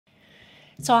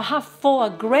So I have 4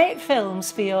 great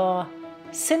films for your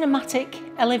cinematic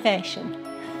elevation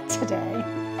today.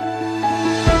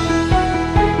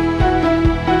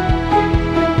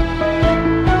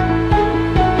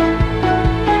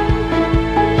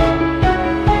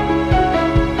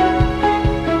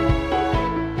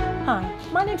 Hi,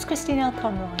 my name's Christine L.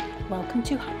 Conroy. Welcome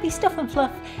to Happy Stuff and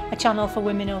Fluff, a channel for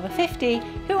women over 50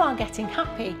 who are getting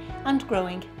happy and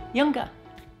growing younger.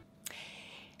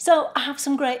 So I have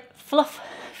some great fluff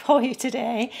for you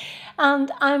today,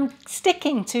 and I'm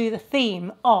sticking to the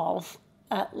theme of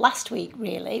last week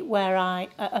really, where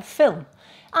a film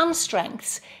and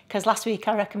strengths, because last week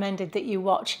I recommended that you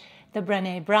watch the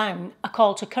Brené Brown, A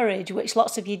Call to Courage, which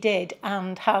lots of you did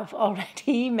and have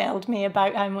already emailed me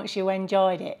about how much you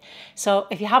enjoyed it. So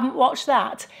if you haven't watched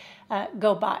that,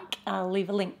 go back. I'll leave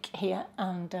a link here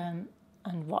and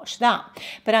watch that.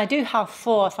 But I do have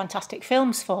 4 fantastic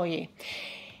films for you.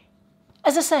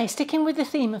 As I say, sticking with the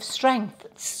theme of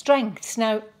strengths.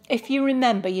 Now, if you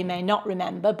remember, you may not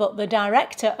remember, but the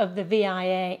director of the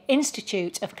VIA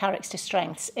Institute of Character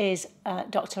Strengths is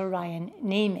Dr. Ryan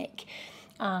Neighbour.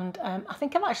 And I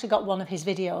think I've actually got one of his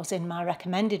videos in my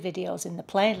recommended videos in the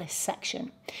playlist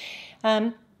section.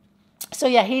 So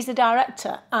yeah, he's the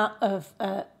director of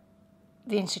the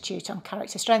Institute on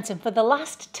Character Strengths. And for the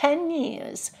last 10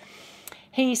 years,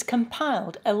 he's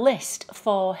compiled a list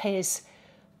for his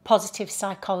Positive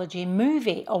Psychology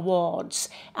Movie Awards,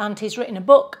 and he's written a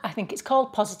book. I think it's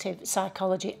called Positive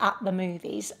Psychology at the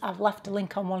Movies. I've left a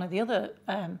link on one of the other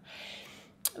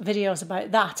videos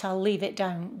about that. I'll leave it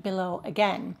down below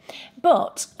again.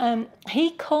 But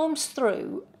he combs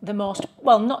through the most,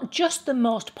 well, not just the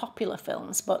most popular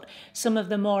films, but some of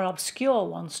the more obscure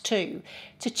ones too,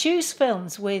 to choose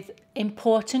films with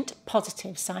important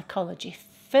positive psychology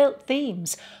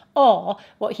themes, or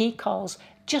what he calls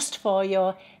just for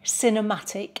your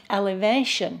cinematic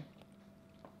elevation.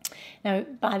 Now,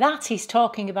 by that he's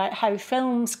talking about how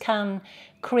films can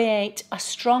create a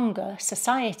stronger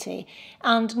society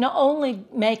and not only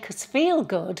make us feel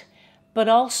good, but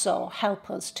also help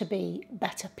us to be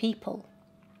better people.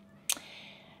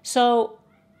 So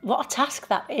what a task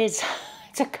that is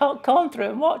to comb through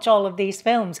and watch all of these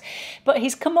films. But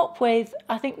he's come up with,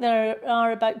 I think there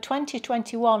are about 20 or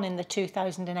 21 in the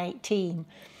 2018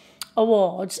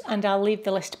 awards, and I'll leave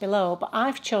the list below, but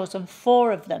I've chosen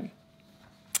 4 of them.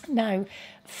 Now,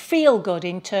 feel good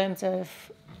in terms of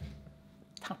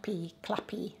happy,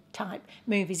 clappy type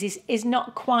movies is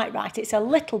not quite right. It's a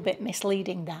little bit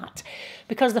misleading, that,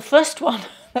 because the first one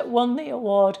that won the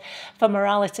award for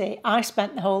morality, I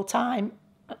spent the whole time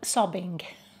sobbing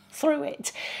through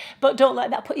it. But don't let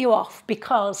that put you off,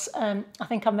 because I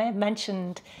think I may have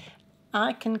mentioned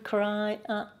I can cry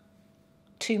at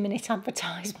 2-minute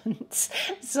advertisements.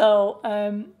 So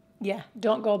yeah,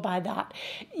 don't go by that.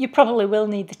 You probably will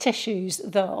need the tissues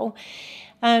though.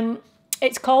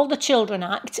 It's called The Children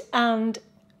Act, and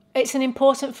it's an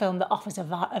important film that offers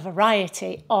a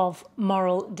variety of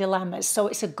moral dilemmas. So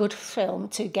it's a good film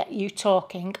to get you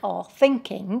talking or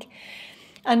thinking.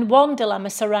 And one dilemma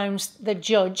surrounds the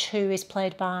judge, who is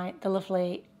played by the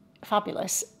lovely,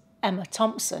 fabulous Emma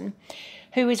Thompson,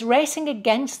 who is racing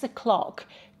against the clock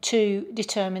to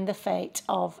determine the fate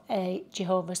of a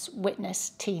Jehovah's Witness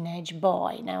teenage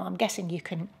boy. Now, I'm guessing you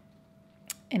can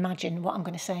imagine what I'm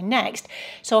going to say next.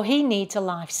 So he needs a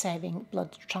life-saving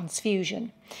blood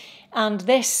transfusion. And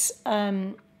this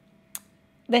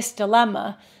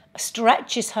dilemma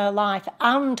stretches her life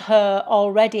and her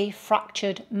already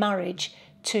fractured marriage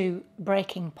to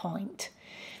breaking point.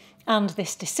 And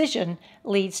this decision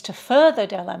leads to further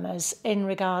dilemmas in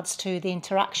regards to the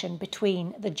interaction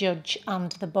between the judge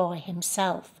and the boy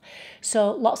himself.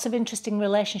 So lots of interesting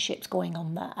relationships going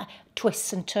on there,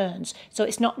 twists and turns. So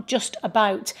it's not just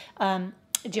about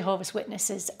Jehovah's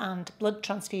Witnesses and blood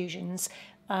transfusions.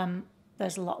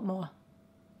 There's a lot more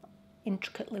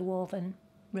intricately woven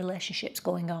relationships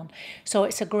going on. So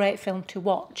it's a great film to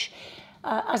watch.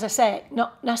 As I say,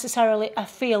 not necessarily a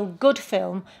feel-good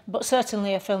film, but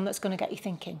certainly a film that's going to get you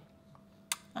thinking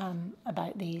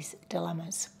about these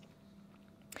dilemmas.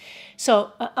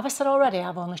 So, have I said already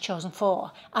I've only chosen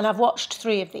 4, and I've watched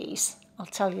 3 of these. I'll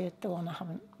tell you the one I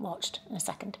haven't watched in a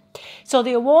second. So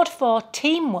the award for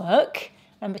teamwork,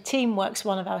 remember teamwork's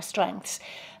one of our strengths,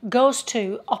 goes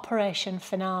to Operation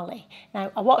Finale.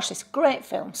 Now, I watched this great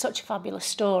film, such a fabulous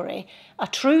story, a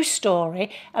true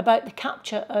story about the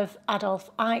capture of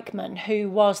Adolf Eichmann, who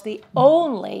was the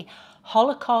only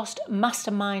Holocaust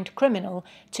mastermind criminal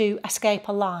to escape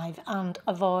alive and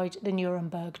avoid the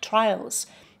Nuremberg trials.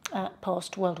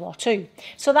 post-World War II.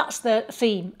 So that's the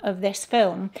theme of this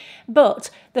film. But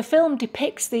the film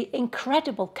depicts the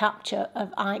incredible capture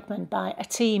of Eichmann by a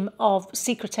team of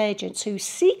secret agents who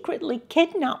secretly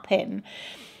kidnap him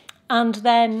and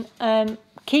then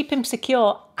keep him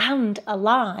secure and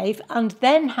alive, and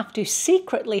then have to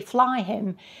secretly fly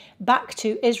him back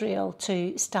to Israel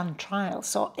to stand trial.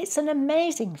 So it's an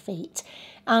amazing feat.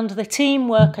 And the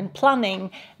teamwork and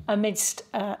planning amidst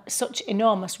such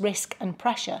enormous risk and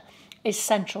pressure is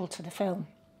central to the film.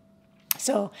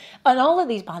 So, and all of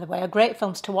these, by the way, are great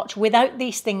films to watch without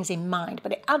these things in mind,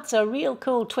 but it adds a real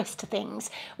cool twist to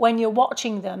things when you're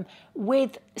watching them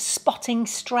with spotting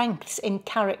strengths in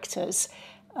characters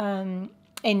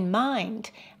in mind.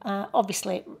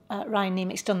 Obviously, Ryan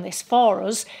Nemec's done this for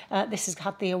us. This has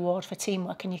had the award for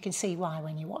teamwork, and you can see why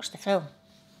when you watch the film.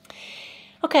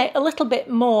 Okay, a little bit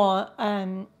more,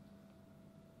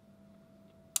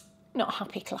 not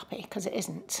happy clappy, because it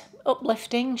isn't,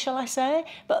 uplifting, shall I say,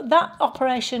 but that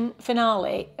operation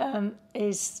finale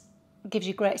gives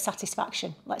you great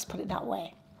satisfaction, let's put it that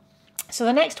way. So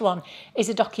the next one is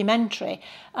a documentary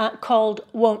called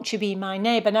Won't You Be My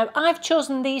Neighbour. Now, I've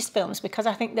chosen these films because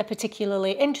I think they're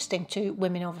particularly interesting to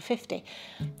women over 50.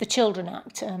 The Children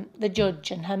Act, the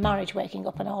judge and her marriage breaking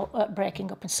up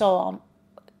and so on,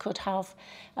 could have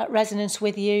resonance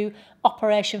with you.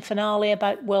 Operation Finale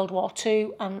about World War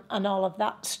II and all of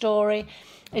that story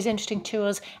is interesting to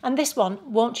us. And this one,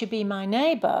 Won't You Be My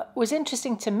Neighbour, was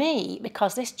interesting to me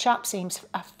because this chap seems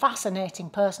a fascinating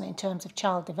person in terms of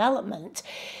child development.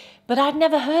 But I'd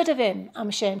never heard of him, I'm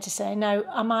ashamed to say. Now,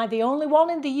 am I the only one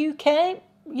in the UK?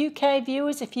 UK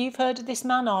viewers, if you've heard of this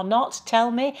man or not, tell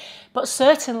me. But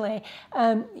certainly,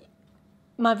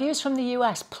 my viewers from the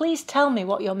US, please tell me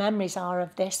what your memories are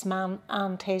of this man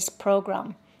and his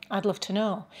programme. I'd love to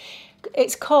know.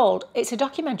 It's a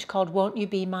documentary called Won't You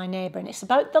Be My Neighbour, and it's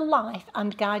about the life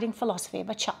and guiding philosophy of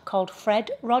a chap called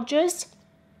Fred Rogers,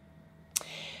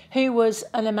 who was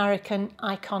an American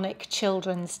iconic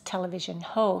children's television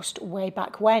host way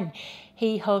back when.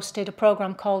 He hosted a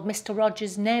programme called Mr.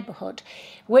 Rogers' Neighbourhood,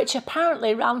 which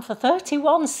apparently ran for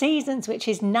 31 seasons, which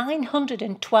is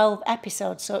 912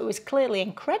 episodes, so it was clearly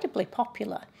incredibly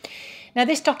popular. Now,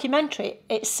 this documentary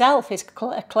itself is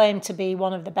acclaimed to be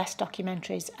one of the best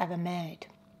documentaries ever made.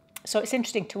 So it's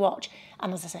interesting to watch,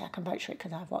 and as I say, I can vouch for it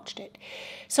because I've watched it.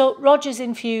 So Rogers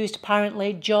infused,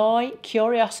 apparently, joy,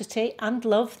 curiosity and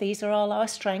love, these are all our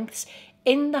strengths,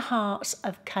 in the hearts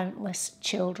of countless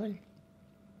children.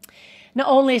 Not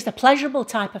only is the pleasurable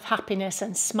type of happiness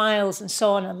and smiles and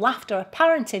so on and laughter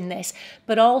apparent in this,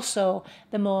 but also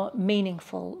the more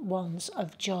meaningful ones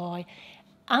of joy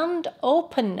and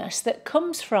openness that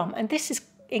comes from, and this is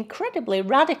incredibly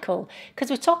radical because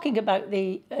we're talking about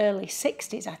the early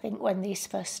 60s, I think, when these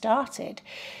first started.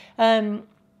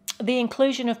 The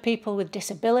inclusion of people with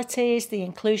disabilities, the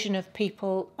inclusion of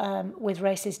people with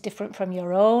races different from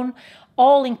your own,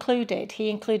 all included. He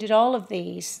included all of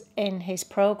these in his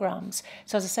programmes.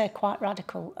 So as I say, quite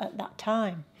radical at that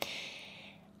time.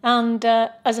 And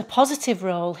as a positive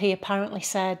role, he apparently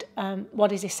said,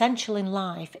 what is essential in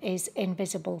life is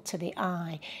invisible to the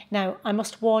eye. Now, I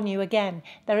must warn you again,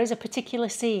 there is a particular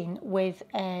scene with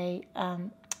a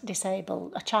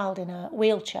child in a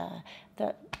wheelchair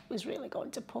that was really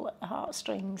going to pull at the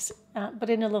heartstrings, but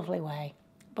in a lovely way.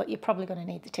 But you're probably going to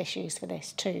need the tissues for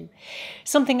this too.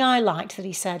 Something I liked that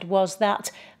he said was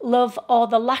that love, or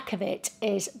the lack of it,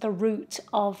 is the root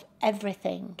of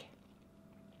everything.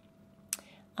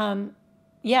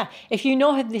 Yeah, if you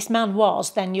know who this man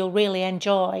was, then you'll really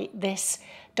enjoy this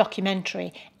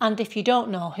documentary. And if you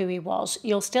don't know who he was,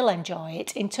 you'll still enjoy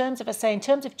it in terms of, I say, in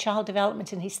terms of child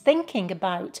development and his thinking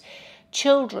about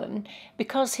children,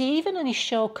 because he even in his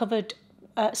show covered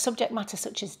subject matter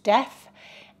such as death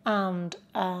and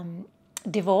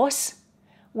divorce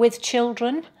with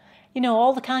children. You know,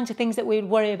 all the kinds of things that we'd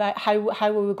worry about how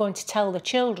we were going to tell the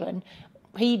children,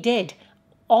 he did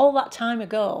all that time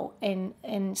ago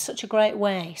in such a great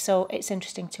way. So it's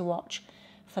interesting to watch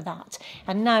for that.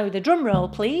 And now the drum roll,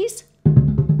 please.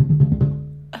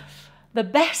 The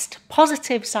best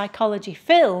positive psychology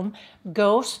film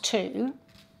goes to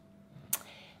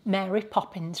Mary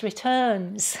Poppins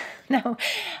Returns. Now,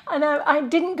 I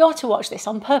didn't go to watch this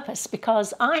on purpose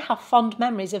because I have fond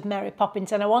memories of Mary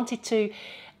Poppins, and I wanted to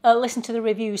listen to the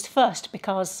reviews first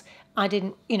because I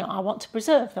didn't, I want to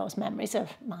preserve those memories of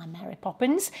my Mary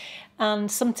Poppins.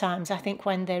 And sometimes I think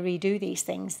when they redo these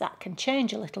things, that can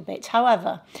change a little bit.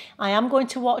 However, I am going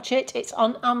to watch it. It's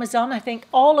on Amazon. I think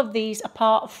all of these,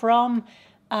 apart from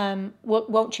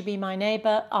Won't You Be My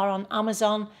Neighbour, are on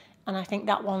Amazon. and I think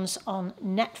that one's on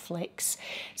Netflix.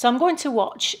 So I'm going to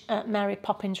watch Mary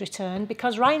Poppins Return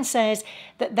because Ryan says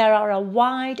that there are a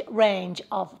wide range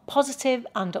of positive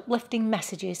and uplifting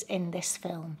messages in this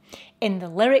film, in the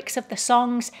lyrics of the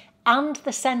songs and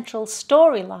the central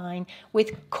storyline,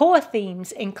 with core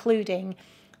themes including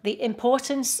the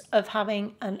importance of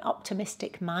having an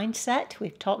optimistic mindset.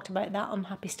 We've talked about that on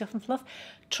Happy Stuff and Fluff.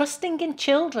 Trusting in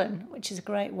children, which is a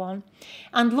great one.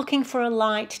 And looking for a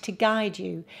light to guide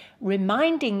you.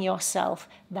 Reminding yourself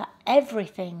that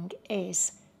everything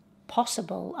is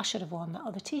possible. I should have worn that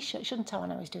other t-shirt, shouldn't I,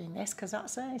 when I was doing this? Because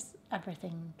that says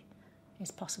everything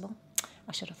is possible.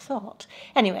 I should have thought.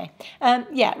 Anyway,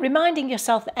 yeah, reminding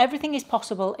yourself that everything is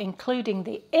possible, including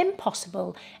the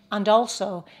impossible, and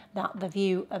also that the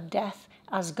view of death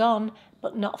has gone,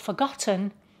 but not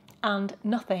forgotten, and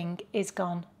nothing is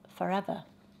gone forever.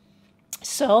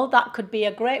 So that could be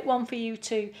a great one for you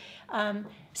to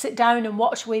sit down and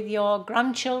watch with your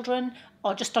grandchildren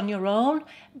or just on your own,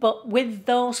 but with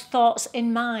those thoughts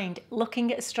in mind,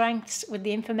 looking at strengths with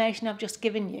the information I've just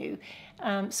given you.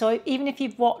 So even if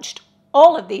you've watched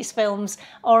all of these films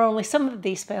or only some of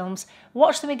these films,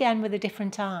 watch them again with a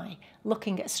different eye,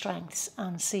 looking at strengths,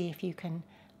 and see if you can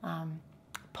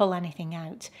pull anything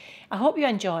out. I hope you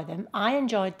enjoy them. I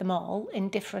enjoyed them all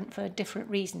for different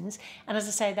reasons, and as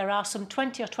I say, there are some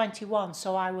 20 or 21,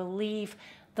 so I will leave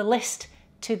the list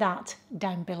to that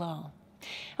down below.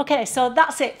 Okay, so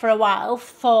that's it for a while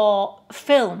for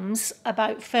films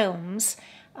about films.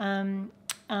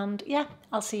 And yeah,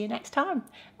 I'll see you next time.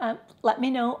 Let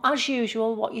me know, as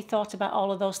usual, what you thought about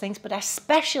all of those things, but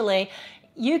especially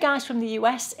you guys from the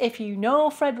US, if you know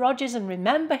Fred Rogers and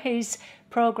remember his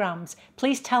programmes,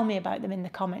 please tell me about them in the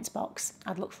comments box.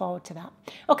 I'd look forward to that.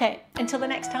 Okay, until the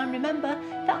next time, remember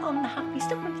that on the Happy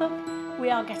Stuff and Fluff,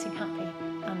 we are getting happy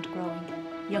and growing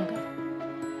younger.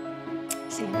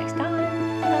 See you next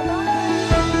time. Bye-bye.